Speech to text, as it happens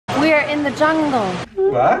We're in the jungle.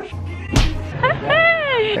 What?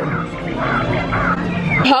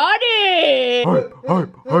 Party! Right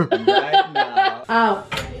now. Oh.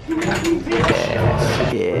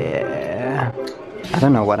 Yeah. I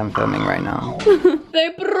don't know what I'm filming right now. They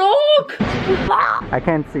broke! I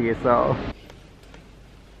can't see, so.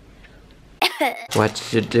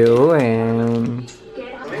 What you doing?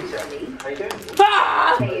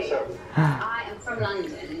 I am from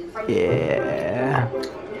London. Yeah.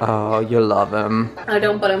 Oh, you love him. I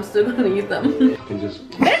don't, but I'm still gonna eat them.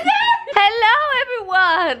 Hello,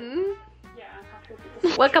 everyone!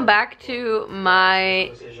 Welcome back to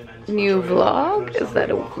my new vlog. Is that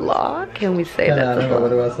a vlog? Can we say that?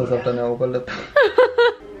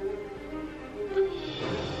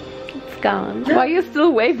 It's gone. Why are you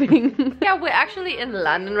still waving? Yeah, we're actually in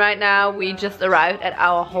London right now. We just arrived at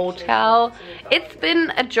our hotel. It's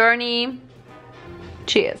been a journey.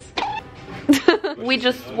 Cheers. We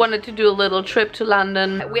just wanted to do a little trip to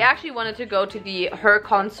London. We actually wanted to go to the Her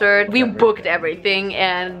concert. We booked everything,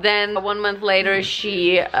 and then 1 month later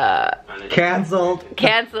she canceled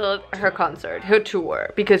her concert, her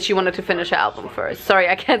tour, because she wanted to finish her album first. Sorry,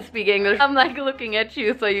 I can't speak English. I'm like looking at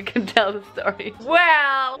you so you can tell the story.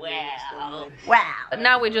 Well.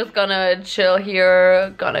 Now we're just gonna chill here,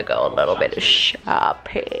 gonna go a little bit of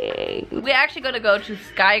shopping. We're actually gonna go to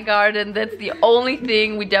Sky Garden. That's the only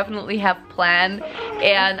thing we definitely have planned,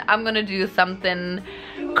 and I'm gonna do something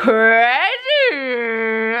crazy.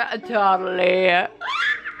 Totally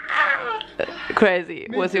crazy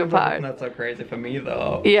was your part. Not so crazy for me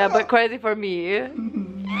though. Yeah, but crazy for me.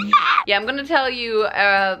 Yeah, I'm gonna tell you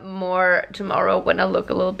more tomorrow when I look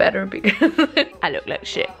a little better, because I look like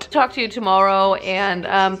shit. Talk to you tomorrow, and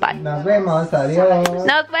bye. Nos vemos, adios.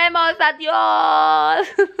 Nos vemos, adios.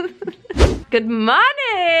 Good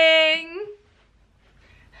morning.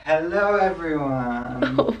 Hello everyone.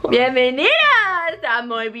 Bienvenidas a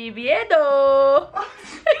mi video.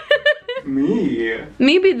 Me?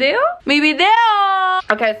 Mi video? Mi video!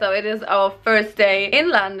 Okay, so it is our first day in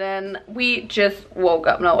London. We just woke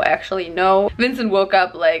up. No, actually, no. Vincent woke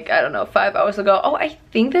up like, I don't know, 5 hours ago. Oh, I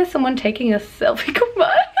think there's someone taking a selfie. Come on.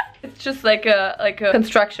 It's just like a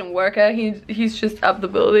construction worker. He's just up the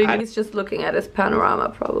building. He's just looking at his panorama,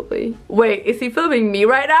 probably. Wait, is he filming me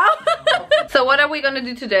right now? So what are we gonna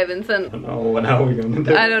do today, Vincent? I don't know, what are we gonna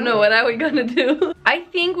do? I don't know, what are we gonna do? I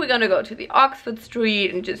think we're gonna go to the Oxford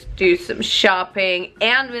Street and just do some shopping.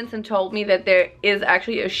 And Vincent told me that there is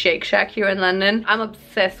actually a Shake Shack here in London. I'm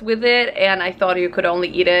obsessed with it, and I thought you could only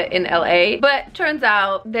eat it in LA. But turns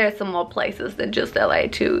out there's some more places than just LA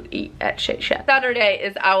to eat at Shake Shack. Saturday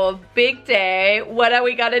is our big day. What are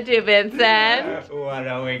we gonna do, Vincent? What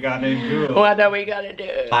are we gonna do? What are we gonna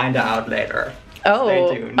do? Find out later. Oh,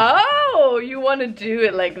 stay tuned. Oh, you want to do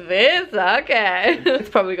it like this? Okay. It's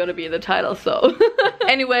probably going to be in the title, so.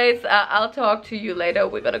 Anyways, I'll talk to you later.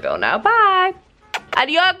 We're going to go now. Bye.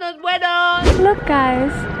 Adios, nos vemos. Look,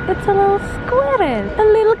 guys, it's a little squirrel. A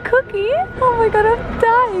little cookie. Oh my god, I'm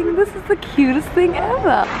dying. This is the cutest thing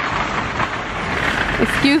ever.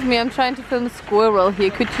 Excuse me, I'm trying to film a squirrel here.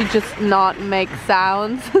 Could you just not make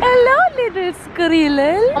sounds? Hello, little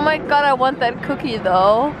squirrel. Oh my god, I want that cookie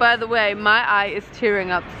though. By the way, my eye is tearing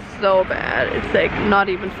up so bad. It's like not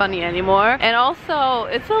even funny anymore. And also,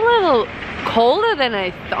 it's a little colder than I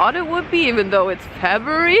thought it would be, even though it's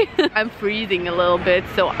February. I'm freezing a little bit,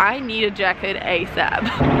 so I need a jacket ASAP.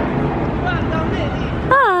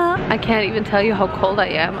 I can't even tell you how cold I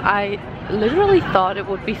am. I literally thought it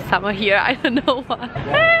would be summer here. I don't know why.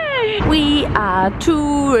 Hey! We are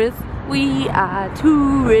tourists. We are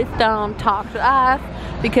tourists. Don't talk to us,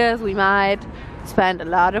 because we might spend a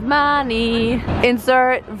lot of money.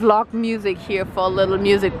 Insert vlog music here for a little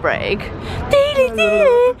music break.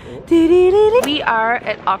 We are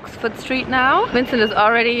at Oxford Street now. Vincent is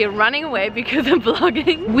already running away because I'm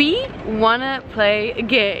vlogging. We wanna play a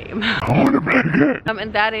game.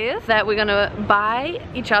 And that is that we're gonna buy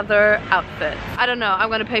each other outfits. I don't know, I'm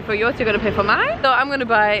gonna pay for yours, you're gonna pay for mine. So I'm gonna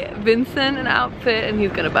buy Vincent an outfit and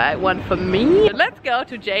he's gonna buy one for me. Let's go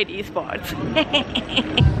to JD Sports.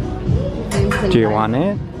 Do you want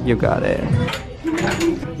it? You got it.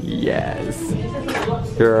 Yes.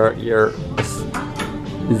 You're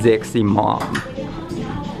sexy mom.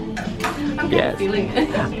 Yes. Feeling it.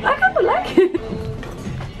 I kind of like it.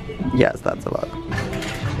 Yes, that's a lot.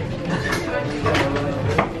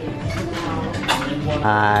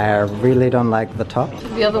 I really don't like the top.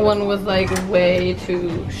 The other one was like way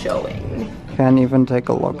too showing. Can't even take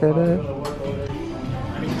a look at it.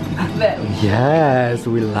 Yes,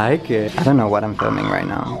 we like it. I don't know what I'm filming right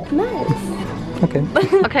now. Nice. Okay.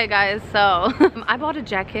 Okay guys, so I bought a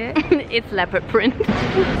jacket. It's leopard print.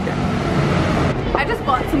 I just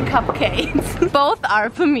bought some cupcakes. Both are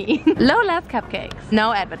for me. Lola's cupcakes.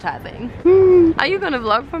 No advertising. Are you gonna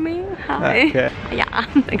vlog for me? Hi. Okay. Yeah,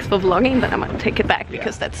 thanks for vlogging, but I'm gonna take it back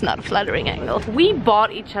because that's not a flattering angle. We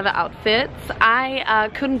bought each other outfits. I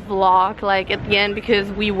couldn't vlog like at the end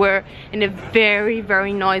because we were in a very,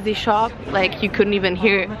 very noisy shop. Like you couldn't even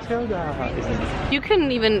hear. You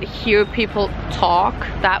couldn't even hear people talk.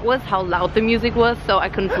 That was how loud the music was, so I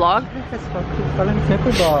couldn't vlog.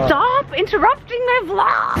 Stop interrupting my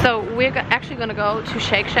vlog! So we're actually gonna go to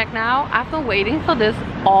Shake Shack now. I've been waiting for this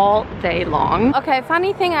all day long. Okay,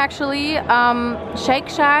 funny thing actually, Shake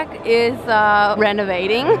Shack is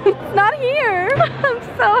renovating. It's not here. I'm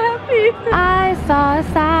so happy. I saw a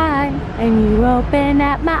sign and you opened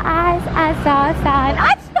up my eyes. I saw a sign.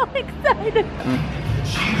 I'm so excited.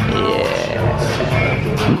 Yeah.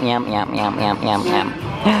 Yum, yum, yum, yum, yum, yum.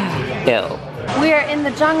 Ew. We're in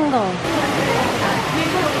the jungle.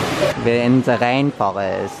 We're in the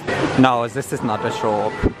rainforest. No, this is not a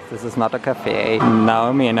shop. This is not a cafe.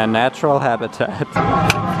 Naomi in a natural habitat.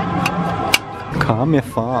 Calm your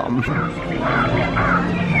farm.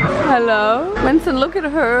 Hello? Vincent, look at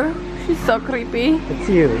her. She's so creepy. It's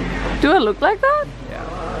you. Do I look like that?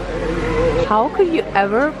 Yeah. How could you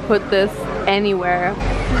ever put this anywhere?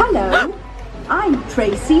 Hello, I'm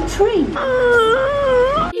Tracy Tree.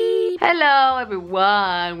 Hello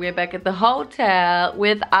everyone, we're back at the hotel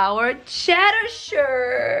with our cheddar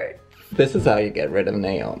shirt. This is how you get rid of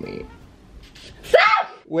Naomi. Stop!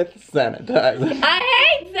 With sanitizer. I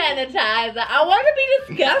hate sanitizer. I want to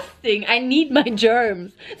be disgusting. I need my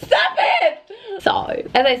germs. Stop it! So,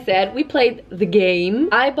 as I said, we played the game.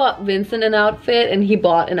 I bought Vincent an outfit and he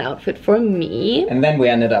bought an outfit for me. And then we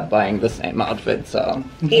ended up buying the same outfit, so.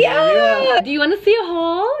 Yeah! Do you want to see a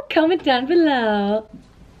haul? Comment down below.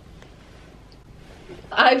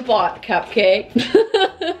 I bought cupcakes.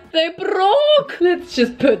 They broke. Let's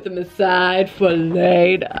just put them aside for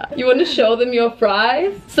later. You want to show them your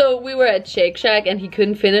fries? So we were at Shake Shack and he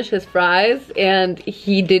couldn't finish his fries and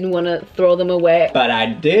he didn't want to throw them away. But I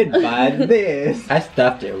did buy this. I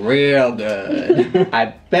stuffed it real good.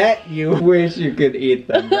 I bet you wish you could eat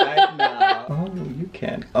them right now. Oh, you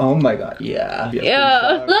can. Oh my god, yeah.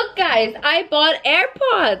 Yeah. Look guys, I bought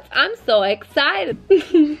AirPods. I'm so excited.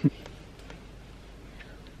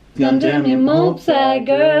 Ooh, I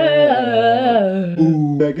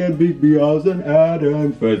can beat Beals and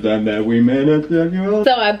Adam. First time that we met at the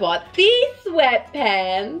so I bought these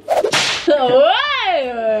sweatpants.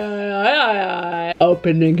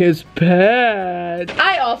 Opening his pants.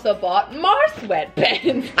 I also bought more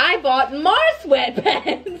sweatpants. I bought more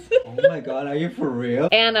sweatpants. Oh my god, are you for real?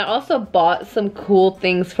 And I also bought some cool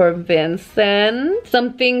things for Vincent.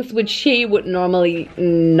 Some things which he would normally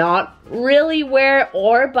not really wear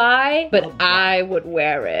or buy, but I would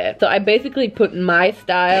wear it. So I basically put my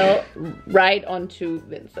style right onto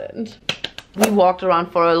Vincent. We walked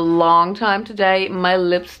around for a long time today. My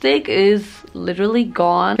lipstick is literally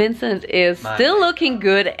gone. Vincent is still looking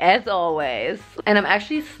good as always. And I'm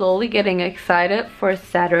actually slowly getting excited for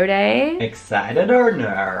Saturday. Excited or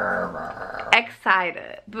nervous?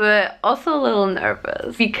 Excited, but also a little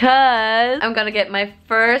nervous because I'm gonna get my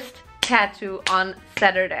first tattoo on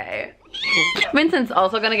Saturday. Vincent's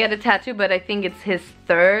also gonna get a tattoo, but I think it's his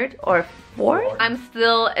third or fourth. I'm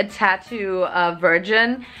still a tattoo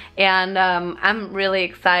virgin and I'm really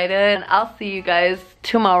excited. And I'll see you guys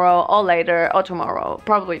tomorrow or later or tomorrow,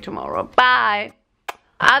 probably tomorrow. Bye.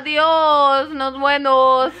 Adios, nos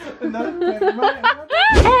buenos.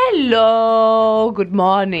 Hello, good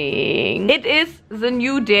morning. It is the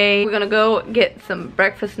new day. We're gonna go get some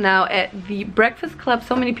breakfast now at the breakfast club.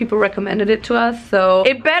 So many people recommended it to us, so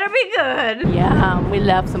it better be good. Yeah, we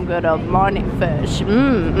love some good old morning fish.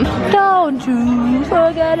 Don't you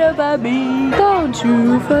forget about me. Don't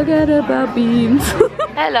you forget about beans.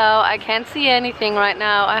 Hello, I can't see anything right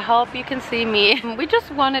now. I hope you can see me. We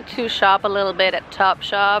just wanted to shop a little bit at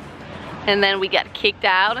Topshop. And then we got kicked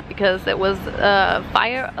out because it was a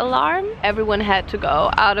fire alarm. Everyone had to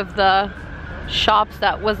go out of the shops.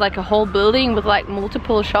 That was like a whole building with like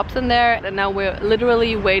multiple shops in there. And now we're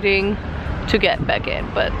literally waiting to get back in.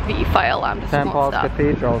 But the fire alarm just won't stop.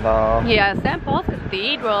 Cathedral though. Yeah, St. Paul's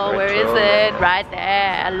Cathedral. Where is it? Right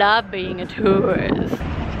there. I love being a tourist.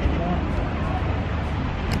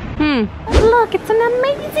 Look, it's an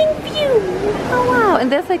amazing view. Oh wow,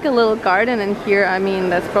 and there's like a little garden in here. I mean,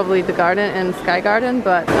 that's probably the garden in Sky Garden,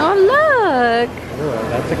 but oh look. Ooh,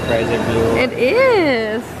 that's a crazy view. It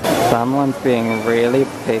is. Someone's being really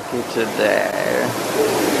picky today.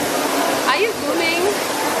 Are you zooming?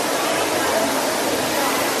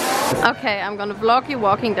 Okay, I'm gonna vlog you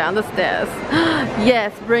walking down the stairs.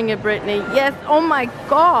 Yes, bring it, Brittany. Yes, oh my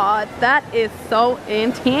god, that is so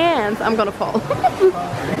intense. I'm gonna fall.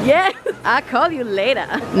 Yes, I'll call you later.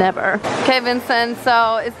 Never. Okay, Vincent,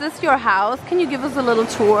 so is this your house? Can you give us a little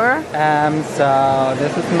tour? So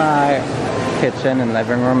this is my kitchen and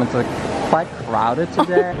living room. It's like quite crowded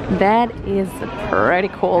today. That is a pretty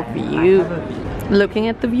cool view. Looking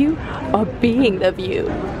at the view or being the view?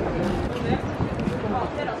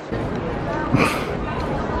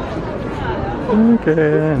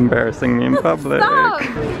 Okay, embarrassing me in public. Stop!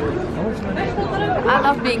 I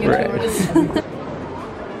love being a tourist.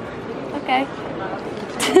 Okay.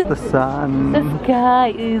 The sun. The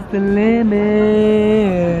sky is the limit.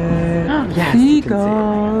 Yes,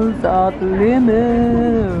 Seagulls are the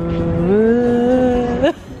limit.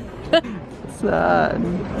 Sun.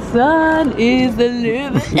 Sun is the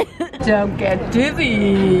limit. Don't get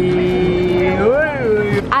dizzy.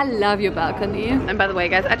 I love your balcony. And by the way,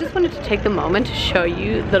 guys, I just wanted to take the moment to show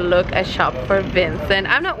you the look I shopped for Vincent.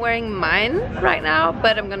 I'm not wearing mine right now,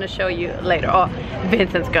 but I'm gonna show you later. Oh,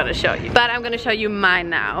 Vincent's gonna show you. But I'm gonna show you mine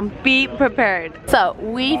now. Be prepared. So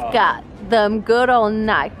we've got them good old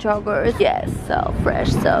Nike joggers. Yes, so fresh,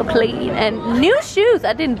 so clean. And new shoes.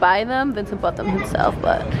 I didn't buy them. Vincent bought them himself,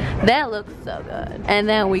 but that looks so good. And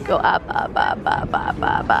then we go up.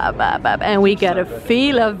 And we got a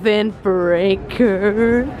Fila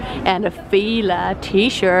windbreaker and a Fila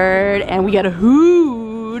t-shirt. And we got a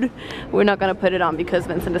hood. We're not gonna put it on because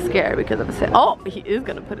Vincent is scared because of the oh, he is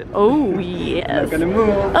gonna put it. Oh yes. Not gonna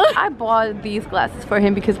move. I bought these glasses for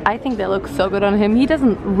him because I think they look so good on him. He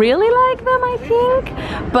doesn't really like them, I think,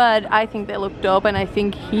 but I think they look dope, and I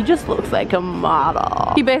think he just looks like a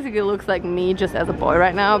model. He basically looks like me just as a boy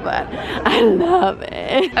right now, but I love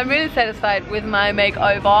it. I'm really satisfied with my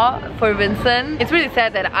makeover for Vincent. It's really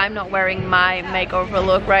sad that I'm not wearing my makeover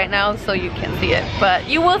look right now, so you can see it, but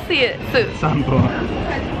you will see it soon. Some point.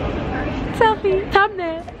 Selfie,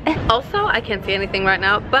 thumbnail. Also, I can't see anything right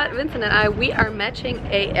now, but Vincent and I, we are matching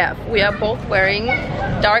AF. We are both wearing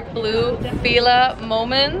dark blue Fila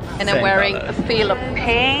Moments, and I'm wearing Fila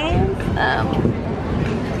pants.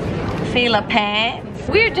 Fila pants.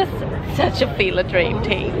 We're just such a Fila dream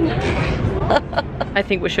team. I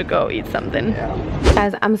think we should go eat something. Yeah.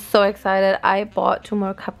 Guys, I'm so excited. I bought 2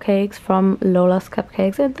 more cupcakes from Lola's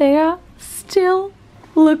Cupcakes, and they are still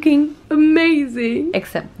looking amazing,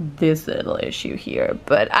 except this little issue here,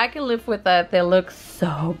 but I can live with that. They look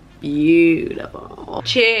so beautiful.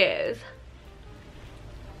 Cheers.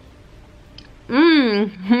 I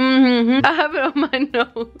have it on my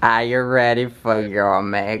nose. Are you ready for your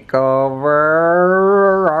makeover?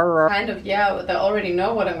 Kind of, yeah, but they already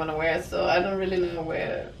know what I'm gonna wear, so I don't really know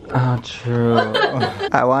where. Oh, true.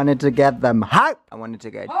 I wanted to get them hyped. I wanted to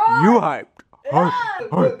get you hyped.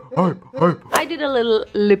 I did a little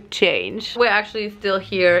lip change. We're actually still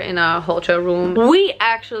here in our hotel room. We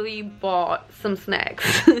actually bought some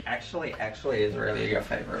snacks. Actually is really your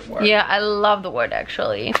favorite word. Yeah, I love the word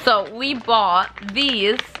actually. So we bought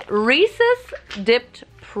these Reese's dipped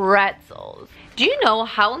pretzels. Do you know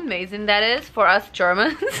how amazing that is for us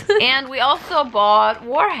Germans? And we also bought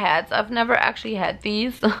warheads. I've never actually had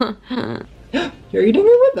these. You're eating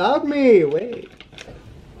it without me. Wait.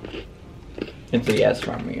 It's a yes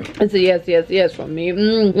from me. It's a yes from me.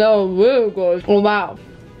 Oh, really good. Oh, wow.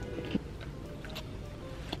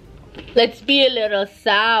 Let's be a little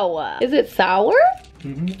sour. Is it sour?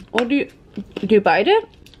 Or do you bite it?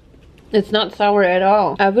 It's not sour at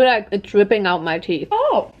all. I feel like it's dripping out my teeth.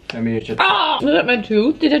 Oh. Maybe you should. Oh, is that my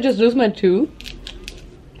tooth? Did I just lose my tooth?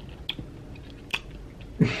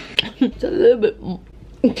 It's a little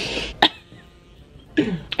bit.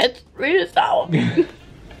 It's really sour.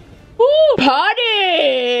 Ooh,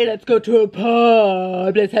 party! Let's go to a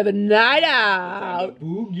pub. Let's have a night out.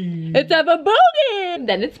 Let's have a boogie.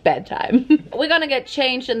 Then it's bedtime. We're gonna get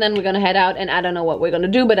changed and then we're gonna head out, and I don't know what we're gonna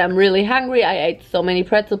do, but I'm really hungry. I ate so many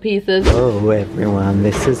pretzel pieces. Oh, everyone,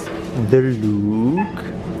 this is the look.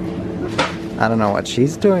 I don't know what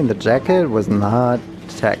she's doing. The jacket was not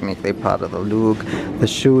technically part of the look. The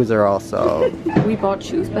shoes are also. We bought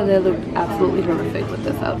shoes, but they look absolutely horrific with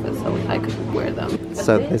this outfit, so I couldn't wear them.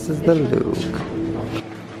 So this is the look.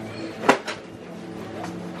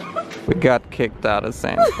 We got kicked out of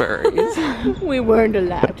Sainsbury's. We weren't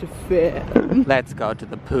allowed to film. Let's go to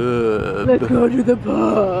the pub. Let's go to the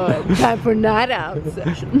pub. Time for night out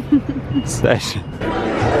session.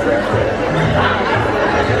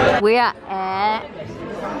 We are at.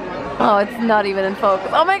 Oh, it's not even in focus.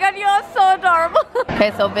 Oh my god, you are so adorable.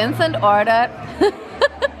 Okay, so Vincent ordered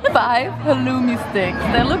 5 halloumi sticks.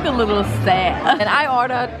 They look a little sad. And I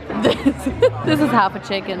ordered this. This is half a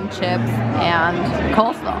chicken, chips, and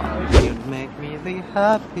coleslaw. You'd make me the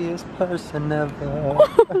happiest person ever.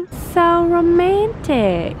 So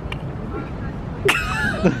romantic.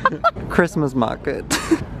 Christmas market.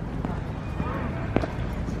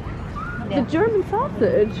 The German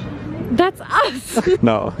sausage. That's us.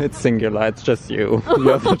 No, it's singular. It's just you.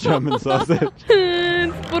 You're the German sausage.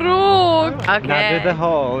 It's Brooke. Okay. Now do the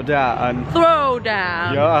hold down. Throw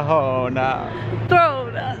down. You're a hoe now. Throw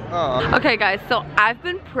down. Oh. Okay guys, so I've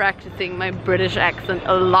been practicing my British accent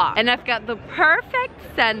a lot. And I've got the perfect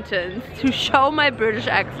sentence to show my British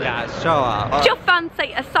accent. Yeah, show up. Do you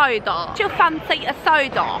fancy a soda? Do you fancy a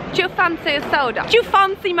soda? Do you fancy a soda? Do you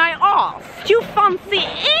fancy my ass? Do you fancy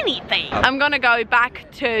anything? I'm gonna go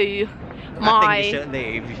back to my... I think you should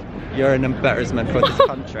leave. You're an embarrassment for this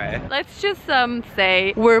country. Let's just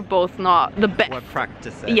say we're both not the best. We're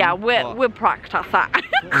practicing. Yeah, we're practicing.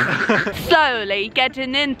 Slowly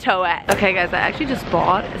getting into it. Okay guys, I actually just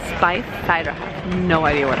bought a spiced cider. I have no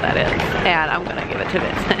idea what that is. And I'm gonna give it to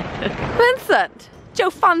Vincent. Vincent, do you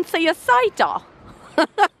fancy a cider?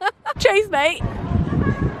 Cheers, mate.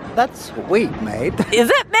 That's sweet, mate. Is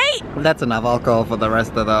it, mate? That's enough alcohol for the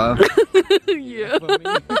rest of the... Yeah.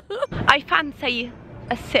 I fancy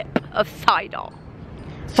a sip of cider.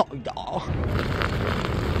 Cider.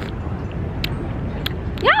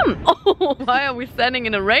 Yum! Oh, why are we standing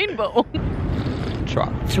in a rainbow?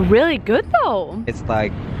 Try. It's really good though. It's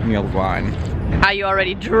like mulled wine. Are you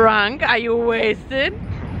already drunk? Are you wasted?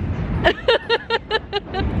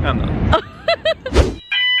 I'm not.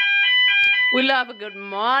 We love a good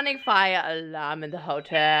morning fire alarm in the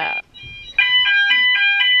hotel.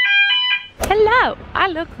 Hello, I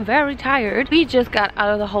look very tired. We just got out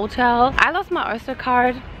of the hotel. I lost my Oyster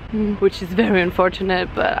card, which is very unfortunate,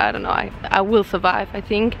 but I don't know, I will survive, I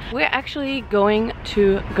think. We're actually going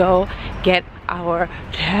to go get our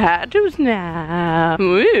tattoos now.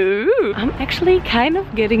 Woo. I'm actually kind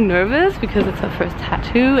of getting nervous because it's our first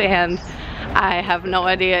tattoo and I have no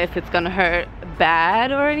idea if it's gonna hurt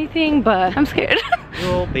bad or anything, but I'm scared.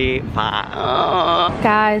 You'll be fine. Oh.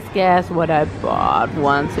 Guys, guess what I bought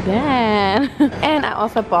once again? And I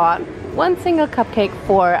also bought one single cupcake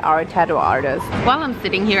for our tattoo artist. While I'm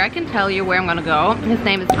sitting here, I can tell you where I'm gonna go. His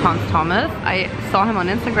name is Cons Thomas. I saw him on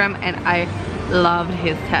Instagram and I loved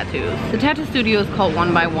his tattoos. The tattoo studio is called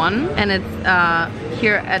 1 by 1 and it's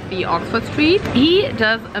here at the Oxford Street. He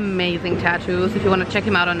does amazing tattoos. If you want to check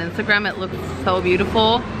him out on Instagram, it looks so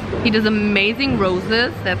beautiful. He does amazing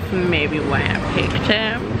roses. That's maybe why I picked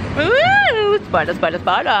him. Ooh, spider, spider,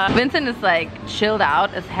 spider. Vincent is like chilled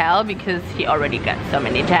out as hell because he already got so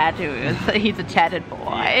many tattoos. He's a tatted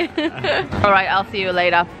boy. Alright, I'll see you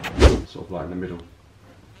later. Sort of like in the middle.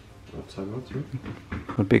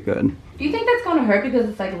 Would be good. Do you think that's gonna hurt because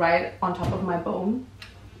it's like right on top of my bone?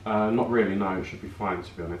 Not really, no, it should be fine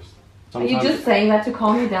to be honest. Are you just saying that to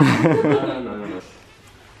calm me down? No.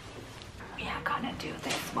 We are gonna do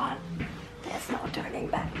this one. There's no turning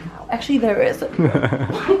back now. Actually, there is.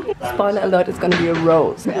 Spoiler alert, it's gonna be a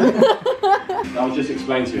rose. I'll just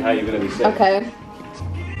explain to you how you're going to be sitting. Okay.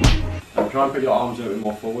 And try and put your arms a little bit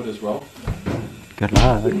more forward as well. Good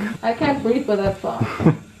luck. I can't breathe, but that's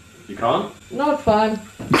fine. You can't? No, it's fine.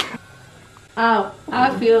 Ow,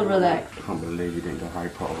 I feel relaxed. I can't believe you didn't go Harry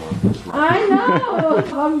Potter. I know!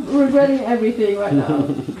 I'm regretting everything right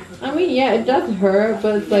now. I mean, yeah, it does hurt,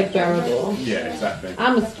 but it's like bearable. Yeah, exactly.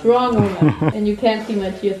 I'm a strong woman, and you can't see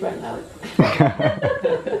my tears right now.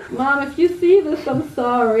 Mom, if you see this, I'm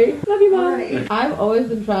sorry. Love you, Mom. I've always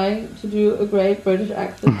been trying to do a great British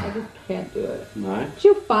accent. I just can't do it. No? Do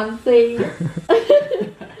you fancy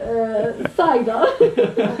cider?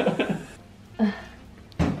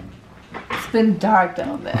 It's been dark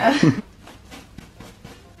down there.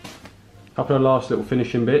 Couple of last little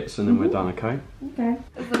finishing bits and then we're done, okay? Okay.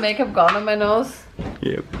 Is the makeup gone on my nose?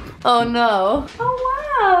 Yep. Oh no. Oh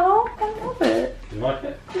wow. I love it. You like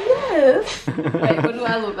it? Yes. Wait, what do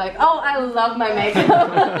I look like? Oh, I love my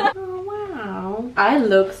makeup. Oh wow. I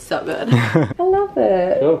look so good. I love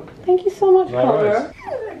it. Cool. Thank you so much, Connor.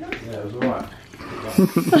 Yeah, it was alright.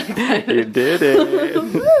 You did it.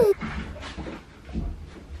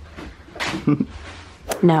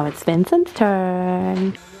 Now it's Vincent's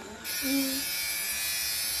turn.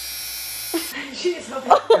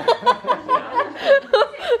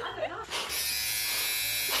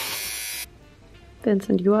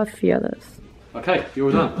 Vincent, you are fearless. Okay,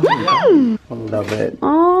 you're all done. I love it.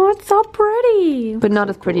 Oh, it's so pretty. But not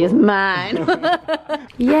as pretty as mine.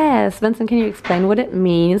 Yes, Vincent, can you explain what it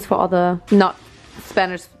means for all the not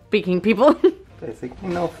Spanish speaking people? Basically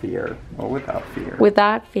no fear, or without fear.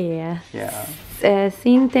 Without fear. Yeah.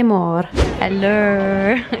 Sin temor.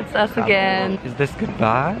 Hello. It's us again. Is this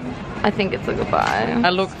goodbye? I think it's a goodbye. I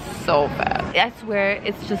look so fat. I swear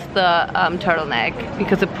it's just the turtleneck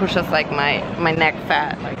because it pushes like my neck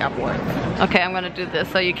fat like upwards. Okay, I'm gonna do this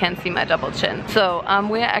so you can see my double chin. So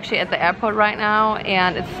we're actually at the airport right now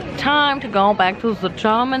and it's time to go back to the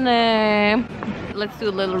Germany. Let's do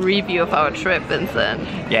a little review of our trip, Vincent.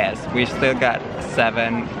 Yes, we still got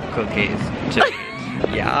 7 cookies. Just,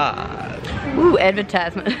 yeah. Ooh,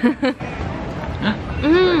 advertisement.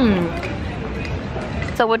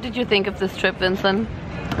 So what did you think of this trip, Vincent?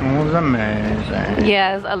 It was amazing.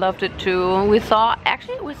 Yes, I loved it too. We saw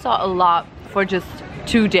a lot for just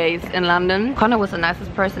 2 days in London. Connor was the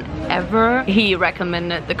nicest person ever. He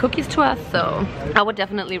recommended the cookies to us, so I would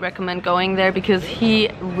definitely recommend going there because he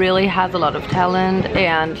really has a lot of talent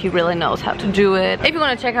and he really knows how to do it. If you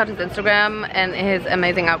want to check out his Instagram and his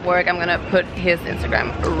amazing artwork, I'm gonna put his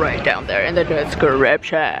Instagram right down there in the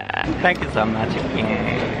description. Thank you so much.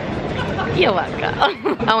 You're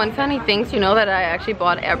welcome. Oh, and funny things, you know that I actually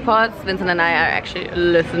bought AirPods. Vincent and I are actually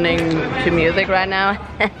listening to music right now.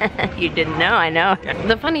 You didn't know, I know.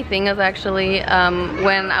 The funny thing is actually,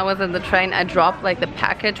 when I was in the train, I dropped like the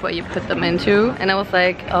package where you put them into. And I was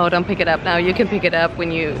like, oh, don't pick it up now. You can pick it up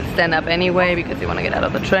when you stand up anyway because you want to get out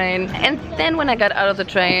of the train. And then when I got out of the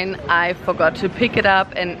train, I forgot to pick it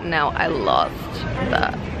up and now I lost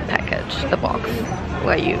the package, the box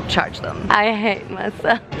where you charge them. I hate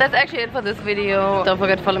myself. That's actually it for this video. Don't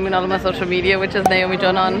forget to follow me on all of my social media, which is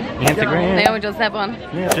Naomijon on Instagram, Naomijon Snap on,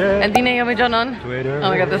 and the Naomijon on Twitter. Oh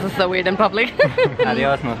my god, this is so weird in public.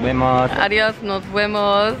 Adios, nos vemos. Adios, nos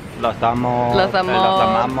vemos. Los amo. Los amo. Los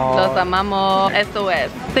amamos. Los amamos.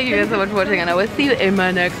 SOS. Thank you guys so much for watching and I will see you in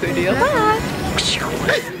my next video.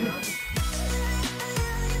 Bye.